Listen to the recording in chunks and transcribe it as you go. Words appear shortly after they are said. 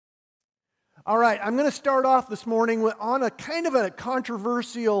All right, I'm going to start off this morning on a kind of a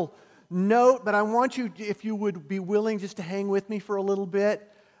controversial note, but I want you, if you would be willing just to hang with me for a little bit.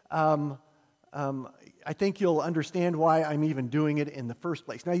 I think you'll understand why I'm even doing it in the first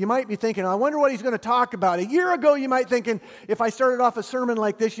place. Now, you might be thinking, I wonder what he's going to talk about. A year ago, you might thinking, if I started off a sermon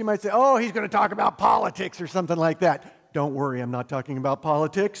like this, you might say, oh, he's going to talk about politics or something like that. Don't worry, I'm not talking about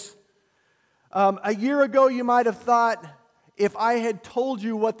politics. A year ago, you might have thought, if I had told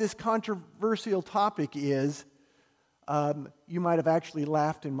you what this controversial topic is, you might have actually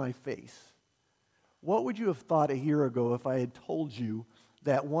laughed in my face. What would you have thought a year ago if I had told you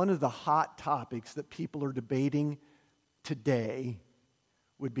that one of the hot topics that people are debating today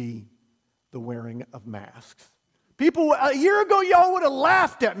would be the wearing of masks? People, a year ago, y'all would have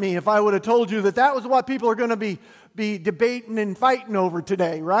laughed at me if I would have told you that that was what people are going to be debating and fighting over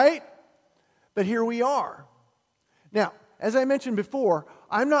today, right? But here we are. Now, as I mentioned before,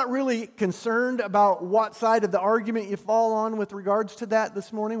 I'm not really concerned about what side of the argument you fall on with regards to that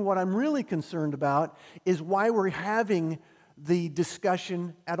this morning. What I'm really concerned about is why we're having the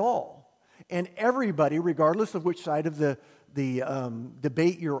discussion at all. And everybody, regardless of which side of the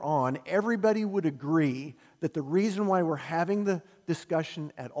debate you're on, everybody would agree that the reason why we're having the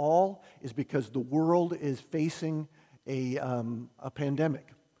discussion at all is because the world is facing a pandemic.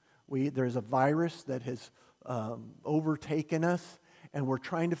 There's a virus that has overtaken us, and we're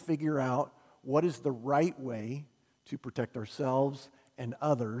trying to figure out what is the right way to protect ourselves and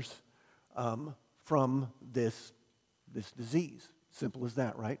others from this disease. Simple as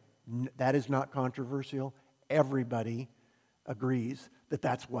that, right? That is not controversial. Everybody agrees that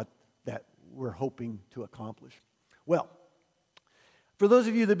that's what that we're hoping to accomplish. Well, for those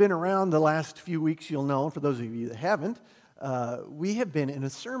of you that have been around the last few weeks, you'll know, and for those of you that haven't, we have been in a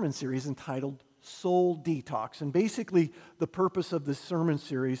sermon series entitled Soul Detox. And basically, the purpose of this sermon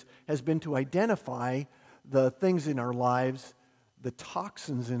series has been to identify the things in our lives, the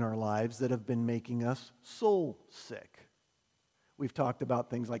toxins in our lives that have been making us soul sick. We've talked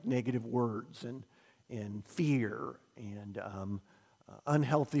about things like negative words and fear and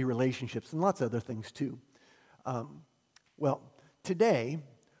unhealthy relationships and lots of other things too. Well, today,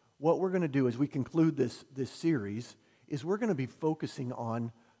 what we're going to do as we conclude this series is we're going to be focusing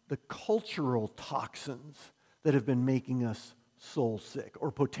on the cultural toxins that have been making us soul sick or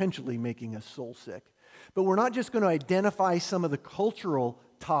potentially making us soul sick. But we're not just going to identify some of the cultural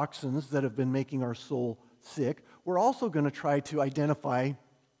toxins that have been making our soul sick. We're also going to try to identify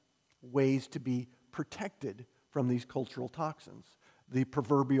ways to be protected from these cultural toxins, the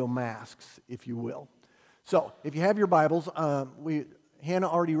proverbial masks, if you will. So, if you have your Bibles, Hannah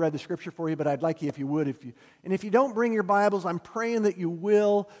already read the scripture for you, but I'd like you, if you would, if you don't bring your Bibles, I'm praying that you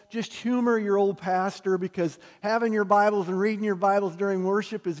will. Just humor your old pastor, because having your Bibles and reading your Bibles during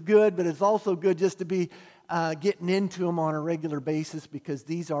worship is good, but it's also good just to be getting into them on a regular basis, because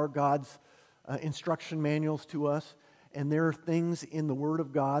these are God's instruction manuals to us, and there are things in the Word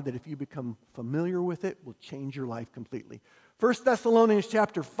of God that if you become familiar with it, will change your life completely. 1 Thessalonians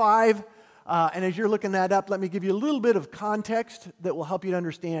chapter 5. And as you're looking that up, let me give you a little bit of context that will help you to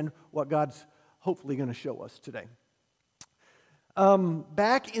understand what God's hopefully going to show us today.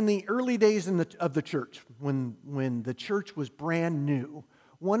 Back in the early days of the church, when the church was brand new,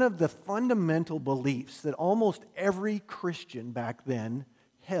 one of the fundamental beliefs that almost every Christian back then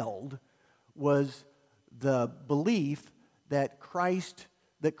held was the belief that Christ's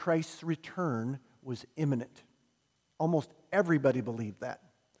return was imminent. Almost everybody believed that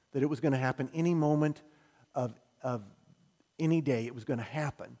it was going to happen any moment of any day. It was going to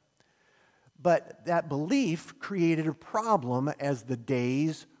happen. But that belief created a problem as the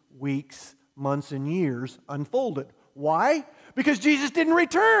days, weeks, months, and years unfolded. Why? Because Jesus didn't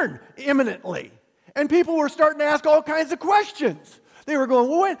return imminently. And people were starting to ask all kinds of questions. They were going,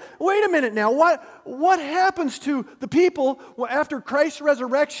 well, wait a minute now. What happens to the people after Christ's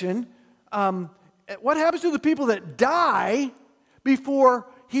resurrection? What happens to the people that die before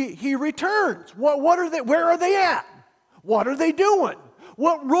He returns? What are they? Where are they at? What are they doing?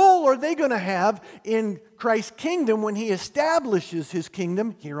 What role are they going to have in Christ's kingdom when He establishes His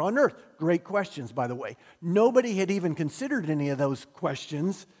kingdom here on earth? Great questions, by the way. Nobody had even considered any of those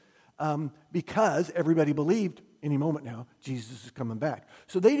questions because everybody believed any moment now Jesus is coming back.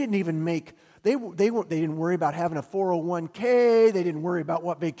 So they didn't even they didn't worry about having a 401k. They didn't worry about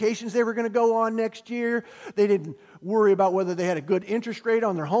what vacations they were going to go on next year. They didn't worry about whether they had a good interest rate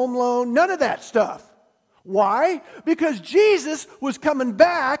on their home loan. None of that stuff. Why? Because Jesus was coming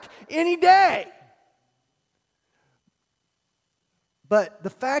back any day. But the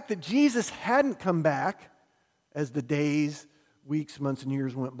fact that Jesus hadn't come back as the days, weeks, months, and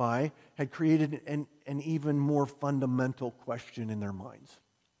years went by, had created an even more fundamental question in their minds.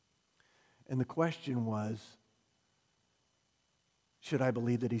 And the question was, should I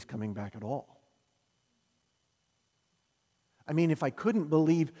believe that he's coming back at all? I mean, if I couldn't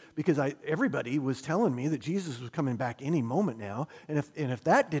believe, because everybody was telling me that Jesus was coming back any moment now, and if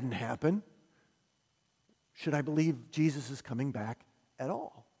that didn't happen, should I believe Jesus is coming back at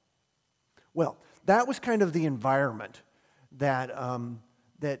all? Well, that was kind of the environment that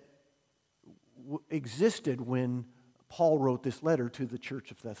existed when Paul wrote this letter to the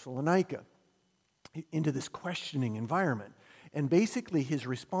church of Thessalonica, into this questioning environment. And basically his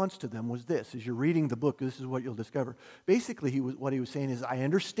response to them was this. As you're reading the book, this is what you'll discover. Basically, what he was saying is, I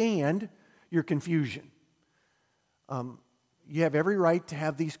understand your confusion. You have every right to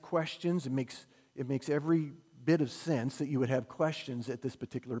have these questions. It makes every bit of sense that you would have questions at this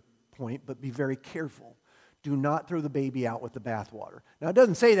particular point, but be very careful. Do not throw the baby out with the bathwater. Now, it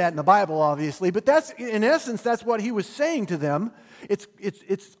doesn't say that in the Bible, obviously, but that's, in essence, that's what he was saying to them. It's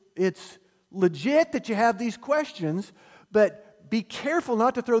legit that you have these questions, but be careful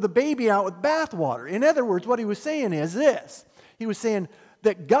not to throw the baby out with bathwater. In other words, what he was saying is this. He was saying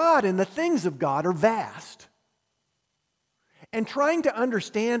that God and the things of God are vast. And trying to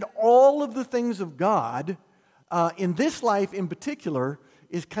understand all of the things of God in this life in particular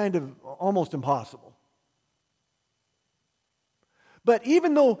is kind of almost impossible. But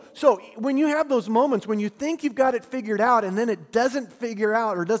even though, so when you have those moments when you think you've got it figured out and then it doesn't figure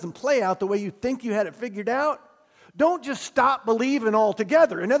out or doesn't play out the way you think you had it figured out, don't just stop believing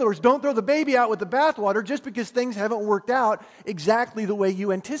altogether. In other words, don't throw the baby out with the bathwater just because things haven't worked out exactly the way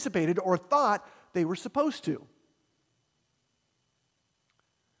you anticipated or thought they were supposed to.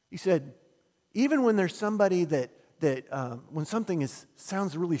 He said, even when there's somebody when something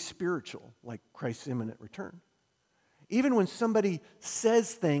sounds really spiritual, like Christ's imminent return, even when somebody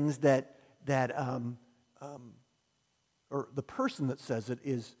says things or the person that says it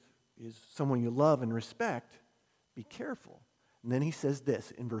is someone you love and respect, be careful. And then he says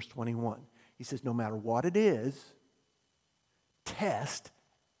this in verse 21. He says, no matter what it is, test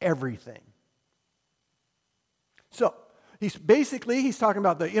everything. So, he's talking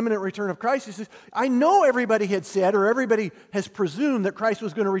about the imminent return of Christ. He says, I know everybody had said or everybody has presumed that Christ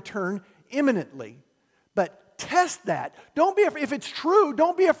was going to return imminently. But test that. If it's true,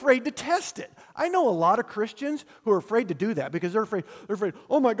 don't be afraid to test it. I know a lot of Christians who are afraid to do that because they're afraid,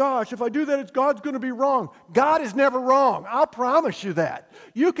 oh my gosh, if I do that, God's going to be wrong. God is never wrong. I'll promise you that.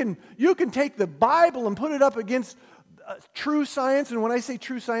 You can take the Bible and put it up against true science. And when I say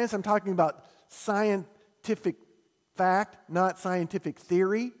true science, I'm talking about scientific fact, not scientific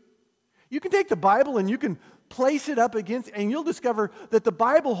theory. You can take the Bible and you can place it up against, and you'll discover that the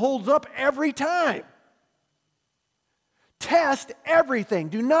Bible holds up every time. Test everything.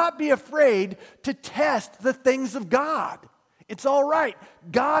 Do not be afraid to test the things of God. It's all right.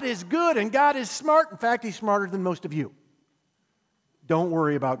 God is good and God is smart. In fact, He's smarter than most of you. Don't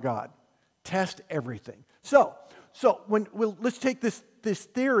worry about God. Test everything. So let's take this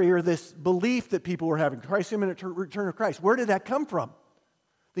theory or this belief that people were having, Christ's imminent return of Christ. Where did that come from?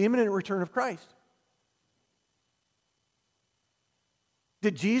 The imminent return of Christ.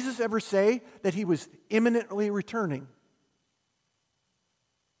 Did Jesus ever say that He was imminently returning?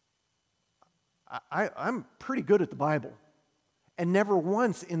 I'm pretty good at the Bible. And never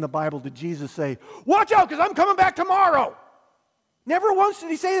once in the Bible did Jesus say, watch out because I'm coming back tomorrow. Never once did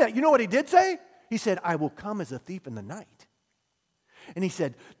He say that. You know what He did say? He said, I will come as a thief in the night. And He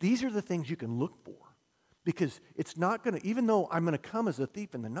said, these are the things you can look for. Because it's not going to, even though I'm going to come as a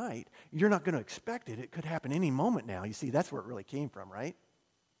thief in the night, you're not going to expect it. It could happen any moment now. You see, that's where it really came from, right?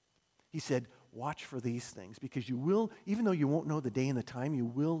 He said, watch for these things because you will, even though you won't know the day and the time, you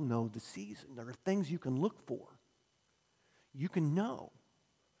will know the season. There are things you can look for. You can know.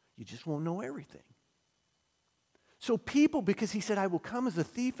 You just won't know everything. So people, because He said, I will come as a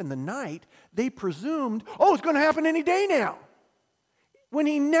thief in the night, they presumed, it's going to happen any day now. When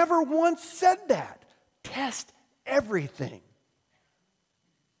He never once said that. Test everything.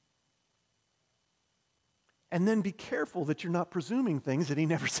 And then be careful that you're not presuming things that He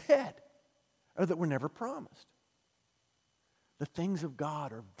never said or that were never promised. The things of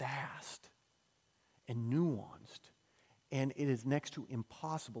God are vast and nuanced, and it is next to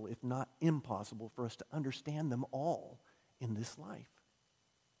impossible, if not impossible, for us to understand them all in this life.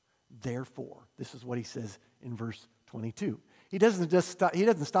 Therefore, this is what he says in verse 22. He doesn't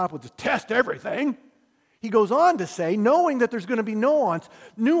stop with just test everything. He goes on to say, knowing that there's going to be nuance,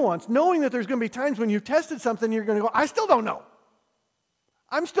 knowing that there's going to be times when you've tested something, you're going to go, I still don't know.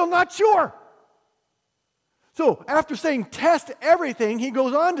 I'm still not sure. So after saying test everything, he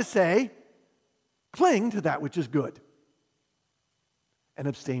goes on to say, cling to that which is good and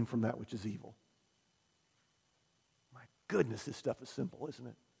abstain from that which is evil. My goodness, this stuff is simple, isn't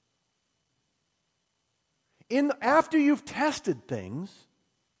it? After you've tested things,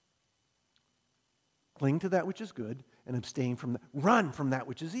 cling to that which is good and abstain from that, run from that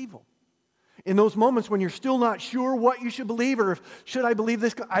which is evil. In those moments when you're still not sure what you should believe, or should I believe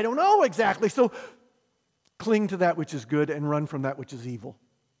this? I don't know exactly. So cling to that which is good and run from that which is evil.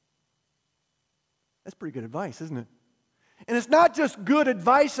 That's pretty good advice, isn't it? And it's not just good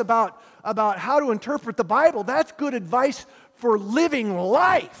advice about how to interpret the Bible. That's good advice for living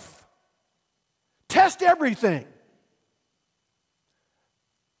life. Test everything.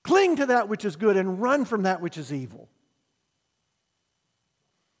 Cling to that which is good and run from that which is evil.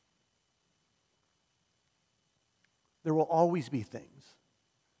 There will always be things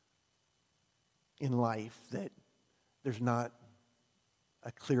in life that there's not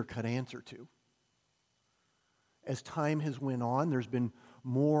a clear-cut answer to. As time has went on, there's been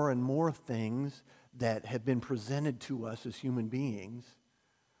more and more things that have been presented to us as human beings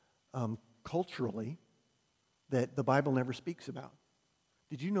culturally that the Bible never speaks about.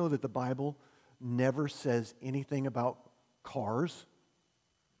 Did you know that the Bible never says anything about cars?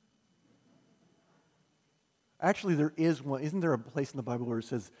 Actually, there is one. Isn't there a place in the Bible where it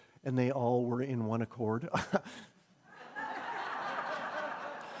says, and they all were in one accord?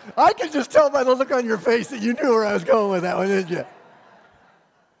 I can just tell by the look on your face that you knew where I was going with that one, didn't you?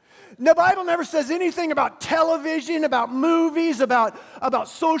 The Bible never says anything about television, about movies, about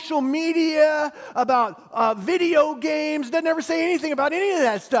social media, about video games. It doesn't ever say anything about any of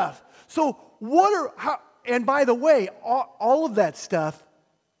that stuff. So and by the way, all of that stuff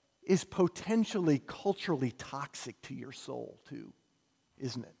is potentially culturally toxic to your soul too,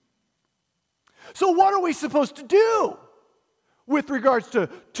 isn't it? So what are we supposed to do with regards to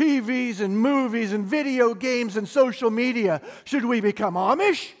TVs and movies and video games and social media? Should we become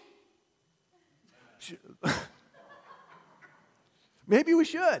Amish? Maybe we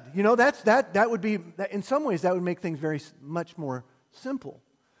should. You know, that would be, in some ways, that would make things much more simple.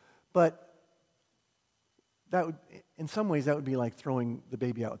 But that would, in some ways, that would be like throwing the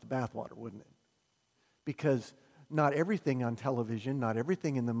baby out with the bathwater, wouldn't it? Because not everything on television, not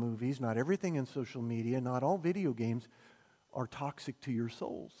everything in the movies, not everything in social media, not all video games are toxic to your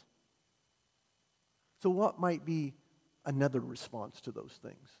souls. So what might be another response to those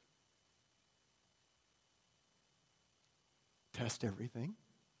things? Test everything,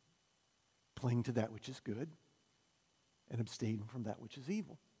 cling to that which is good, and abstain from that which is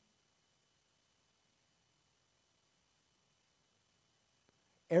evil.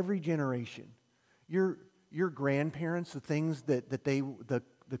 Every generation, your grandparents, the things that the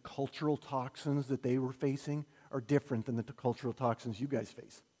cultural toxins that they were facing are different than the cultural toxins you guys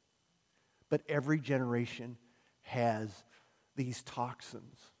face. But every generation has these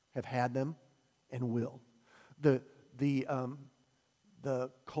toxins, have had them, and will. The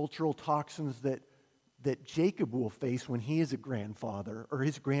cultural toxins that Jacob will face when he is a grandfather, or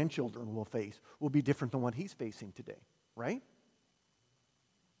his grandchildren will face, will be different than what he's facing today, right?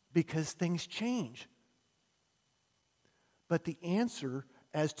 Because things change. But the answer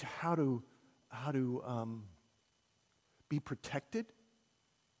as to how to be protected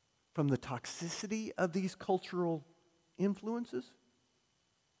from the toxicity of these cultural influences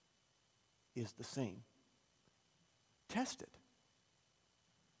is the same. Test it.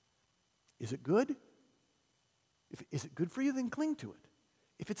 Is it good? Is it good for you, then cling to it.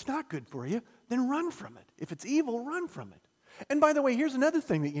 If it's not good for you, then run from it. If it's evil, run from it. And by the way, here's another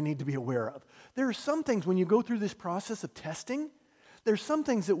thing that you need to be aware of. There are some things, when you go through this process of testing, there's some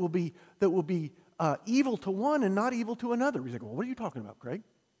things that will be evil to one and not evil to another. He's like, well, what are you talking about, Craig?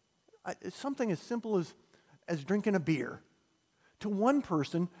 It's something as simple as drinking a beer. To one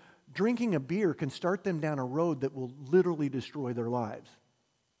person, drinking a beer can start them down a road that will literally destroy their lives.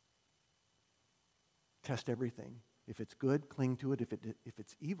 Test everything. If it's good, cling to it. If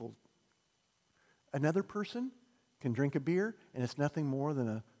it's evil, another person can drink a beer, and it's nothing more than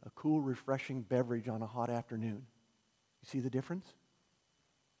a cool, refreshing beverage on a hot afternoon. You see the difference?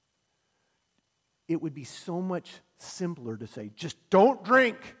 It would be so much simpler to say, just don't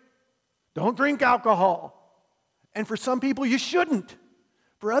drink. Don't drink alcohol. And for some people, you shouldn't.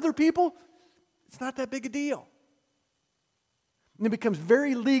 For other people, it's not that big a deal. And it becomes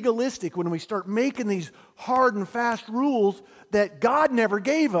very legalistic when we start making these hard and fast rules that God never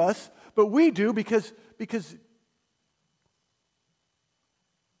gave us, but we do because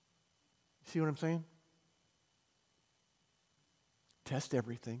see what I'm saying? Test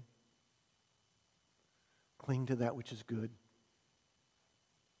everything. Cling to that which is good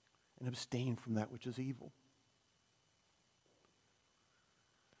and abstain from that which is evil.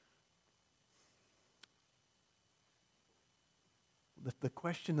 The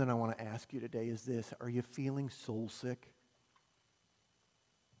question that I want to ask you today is this: are you feeling soul sick?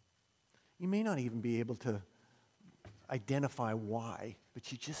 You may not even be able to identify why,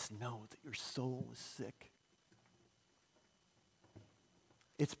 but you just know that your soul is sick.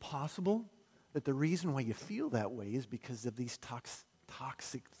 It's possible that the reason why you feel that way is because of these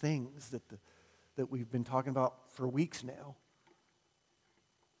toxic things that we've been talking about for weeks now.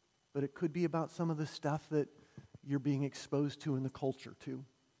 But it could be about some of the stuff that you're being exposed to in the culture too.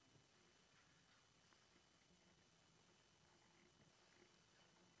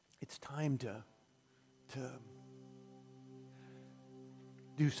 It's time to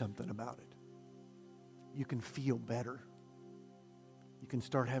do something about it. You can feel better. You can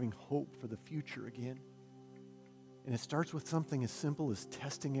start having hope for the future again. And it starts with something as simple as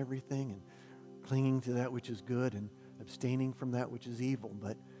testing everything and clinging to that which is good and abstaining from that which is evil.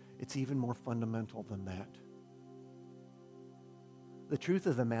 But it's even more fundamental than that. The truth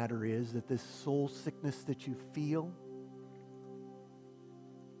of the matter is that this soul sickness that you feel,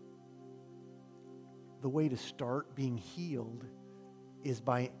 the way to start being healed is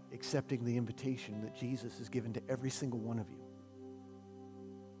by accepting the invitation that Jesus has given to every single one of you.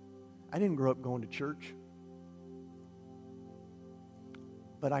 I didn't grow up going to church,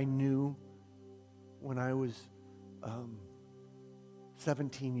 but I knew when I was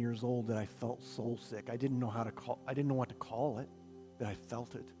 17 years old that I felt soul sick. I didn't know what to call it, but I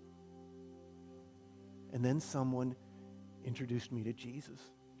felt it. And then someone introduced me to Jesus.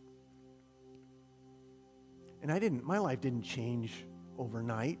 And my life didn't change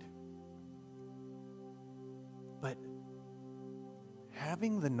overnight. But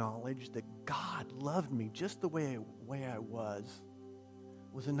having the knowledge that God loved me just the way I was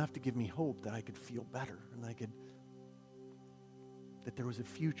enough to give me hope that I could feel better and that there was a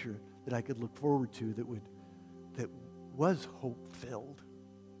future that I could look forward to that was hope-filled.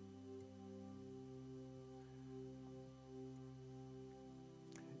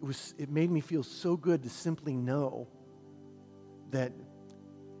 It made me feel so good to simply know that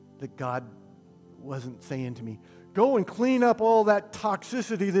God wasn't saying to me, go and clean up all that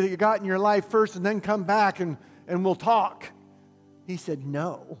toxicity that you got in your life first and then come back and we'll talk. He said,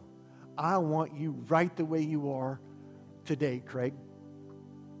 no, I want you right the way you are today, Craig.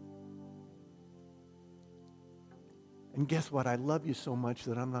 And guess what? I love you so much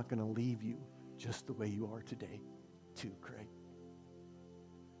that I'm not going to leave you just the way you are today, too, Craig.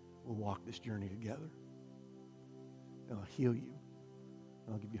 We'll walk this journey together. And I'll heal you.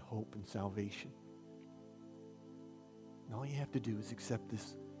 And I'll give you hope and salvation. And all you have to do is accept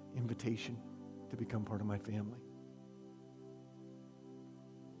this invitation to become part of my family.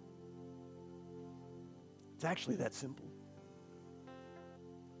 It's actually that simple.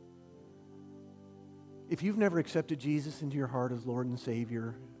 If you've never accepted Jesus into your heart as Lord and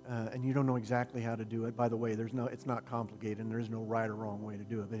Savior, and you don't know exactly how to do it, by the way, it's not complicated, and there's no right or wrong way to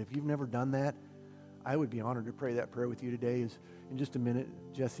do it. But if you've never done that, I would be honored to pray that prayer with you today. In just a minute,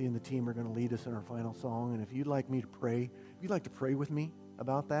 Jesse and the team are going to lead us in our final song. And if you'd like me to pray, if you'd like to pray with me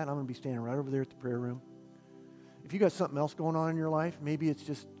about that, I'm going to be standing right over there at the prayer room. If you got something else going on in your life, maybe it's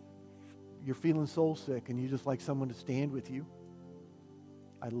just you're feeling soul sick and you just like someone to stand with you,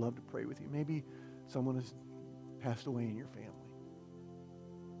 I'd love to pray with you. Maybe someone has passed away in your family,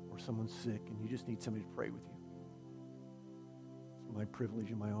 or someone's sick and you just need somebody to pray with you. It's my privilege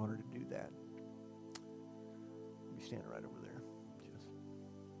and my honor to do that. I'll be standing right over there. Just.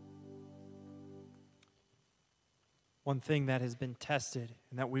 One thing that has been tested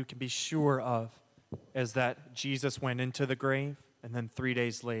and that we can be sure of is that Jesus went into the grave and then 3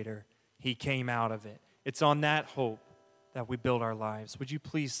 days later he came out of it. It's on that hope that we build our lives. Would you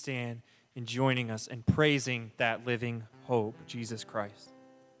please stand in joining us in praising that living hope, Jesus Christ.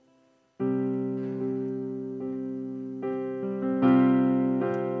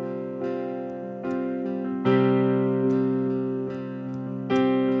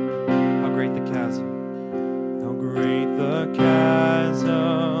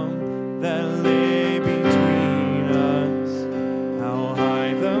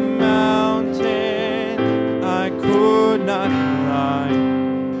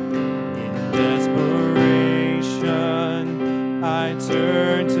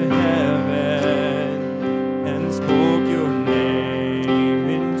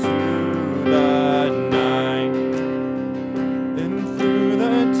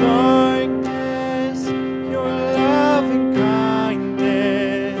 Your loving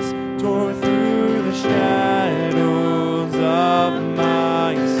kindness tore through the shadows.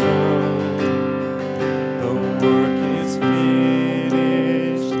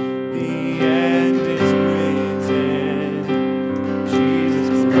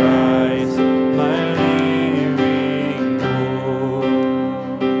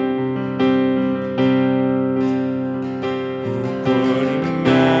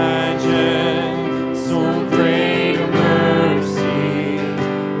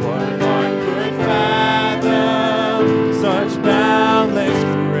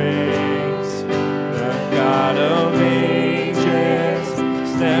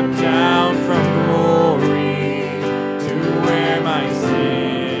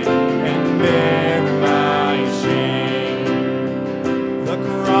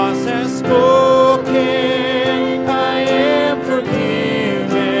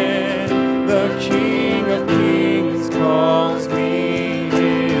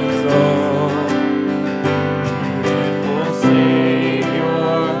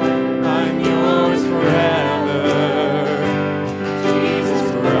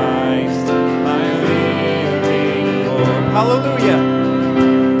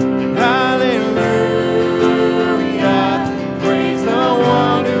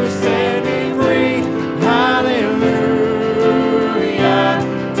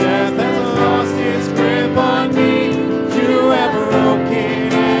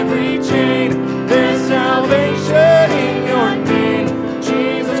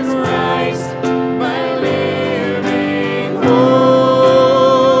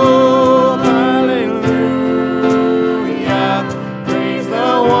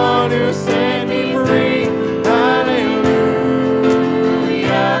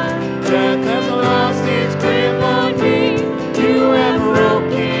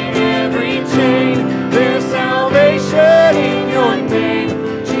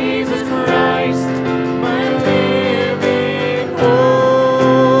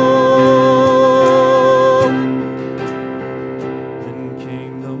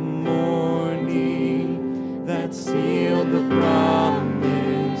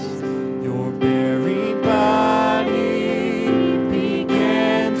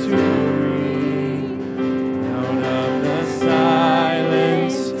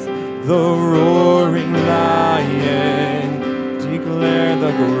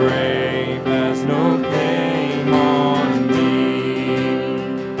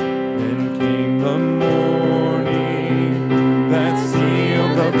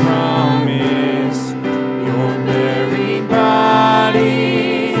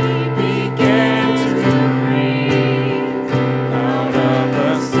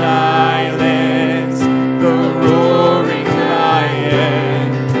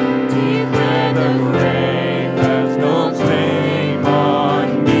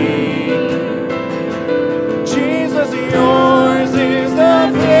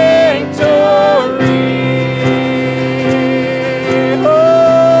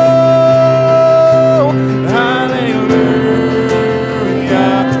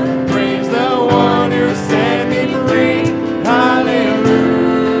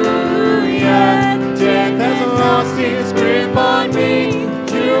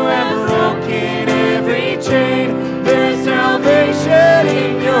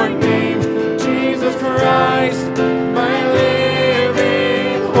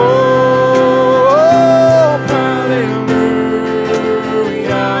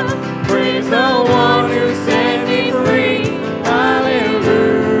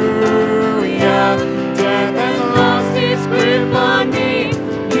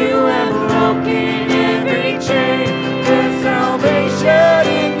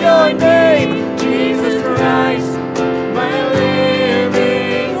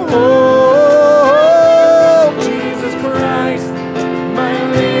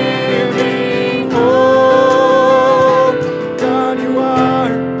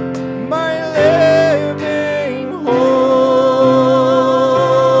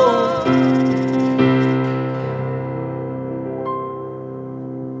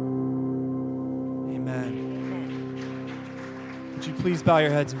 Would you please bow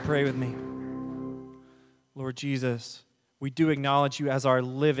your heads and pray with me? Lord Jesus, we do acknowledge you as our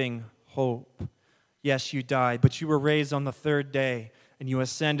living hope. Yes, you died, but you were raised on the third day, and you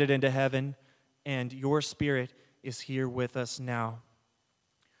ascended into heaven, and your Spirit is here with us now.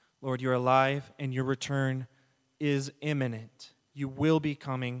 Lord, you're alive, and your return is imminent. You will be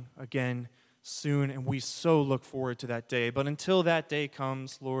coming again soon, and we so look forward to that day. But until that day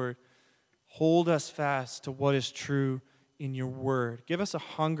comes, Lord, hold us fast to what is true in your word. Give us a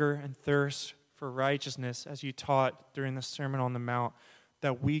hunger and thirst for righteousness, as you taught during the Sermon on the Mount,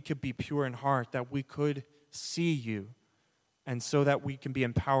 that we could be pure in heart, that we could see you, and so that we can be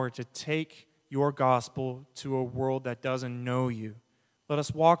empowered to take your gospel to a world that doesn't know you. Let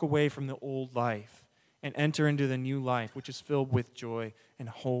us walk away from the old life and enter into the new life, which is filled with joy and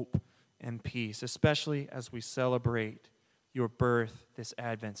hope and peace, especially as we celebrate your birth this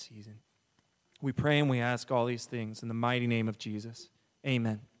Advent season. We pray and we ask all these things in the mighty name of Jesus.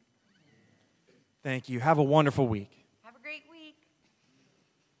 Amen. Thank you. Have a wonderful week. Have a great week.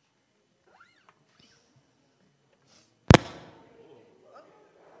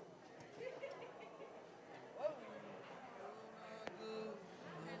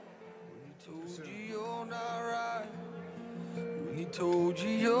 When he told you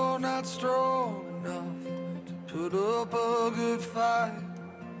you're not strong enough to put up a good fight.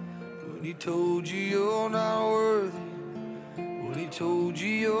 When he told you you're not worthy. When he told you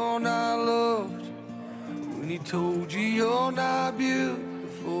you're not loved. When he told you you're not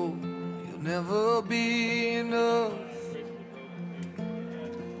beautiful. You'll never be enough.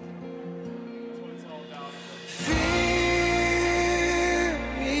 Fear,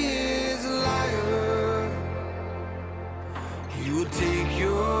 he is a liar. He will take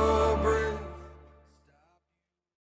your